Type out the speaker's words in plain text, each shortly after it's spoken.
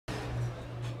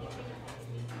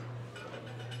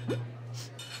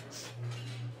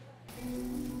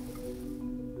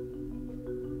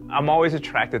I'm always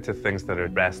attracted to things that are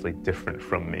vastly different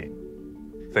from me,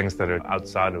 things that are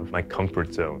outside of my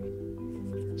comfort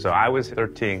zone. So I was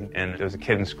 13, and there was a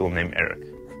kid in school named Eric.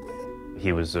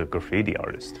 He was a graffiti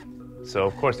artist. So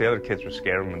of course the other kids were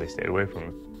scared of him and they stayed away from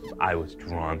him. I was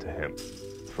drawn to him.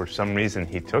 For some reason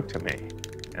he took to me,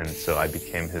 and so I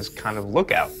became his kind of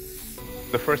lookout.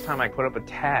 The first time I put up a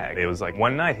tag, it was like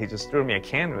one night he just threw me a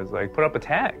canvas, like, put up a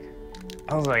tag.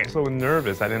 I was like so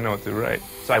nervous, I didn't know what to write.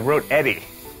 So I wrote Eddie,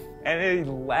 and he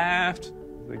laughed.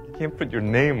 Like, you can't put your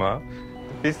name up.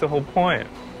 That's the whole point.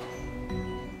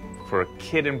 For a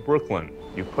kid in Brooklyn,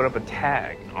 you put up a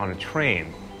tag on a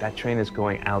train, that train is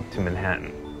going out to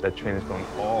Manhattan. That train is going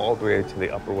all the way to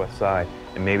the Upper West Side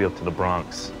and maybe up to the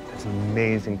Bronx. It's an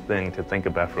amazing thing to think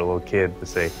about for a little kid, to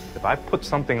say, if I put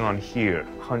something on here,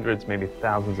 hundreds, maybe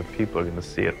thousands of people are going to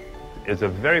see it. It's a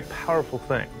very powerful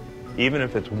thing. Even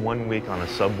if it's 1 week on a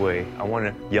subway, I want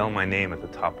to yell my name at the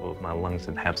top of my lungs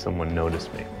and have someone notice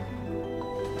me.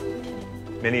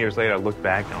 Many years later, I look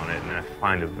back on it and I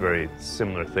find a very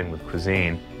similar thing with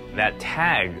cuisine. That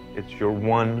tag, it's your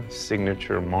one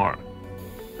signature mark.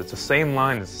 It's the same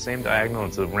line, it's the same diagonal,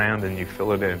 it's a round and you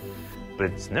fill it in.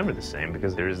 But it's never the same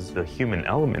because there's the human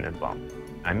element involved.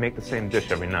 I make the same dish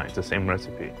every night, it's the same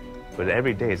recipe. But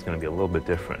every day is going to be a little bit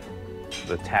different.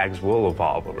 The tags will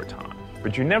evolve over time.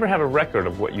 But you never have a record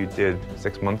of what you did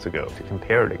 6 months ago to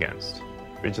compare it against.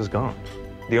 It's just gone.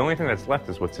 The only thing that's left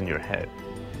is what's in your head.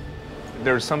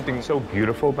 There's something so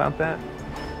beautiful about that,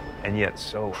 and yet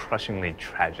so crushingly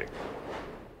tragic.